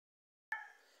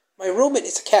My Roommate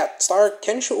is a Cat star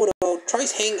Kensho Uno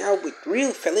tries hanging out with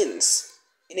real felines.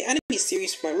 In the anime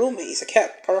series My Roommate is a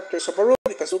Cat, character Sobaru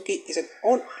Kazuki is an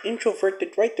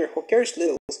introverted writer who cares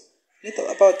little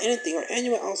about anything or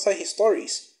anyone outside his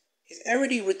stories. His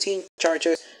everyday routine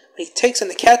charges when he takes on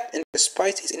a cat, and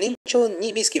despite his initial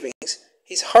misgivings,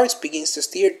 his heart begins to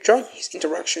steer during his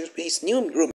interactions with his new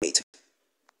roommate.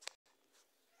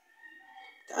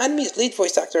 The anime's lead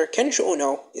voice actor Kensho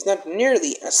Uno is not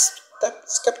nearly as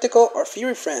skeptical or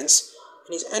fury-friends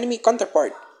than his anime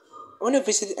counterpart. Uno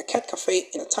visited a cat cafe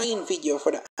in a tie-in video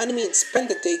for the anime and spent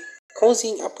the day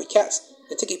cozying up with cats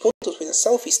and taking photos with a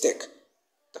selfie stick.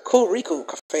 The Koen Rico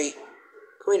Cafe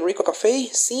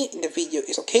seen in the video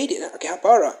is located in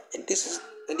Akihabara and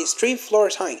is 3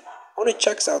 floors high. Uno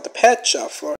checks out the pet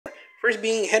shop floor, first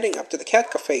being heading up to the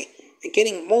cat cafe and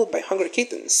getting mauled by hungry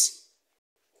kittens.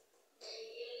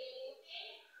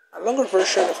 A longer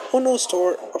version of Uno's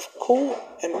tour of Ko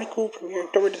and Riku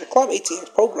premiered during the Club 18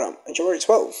 program on January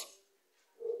 12.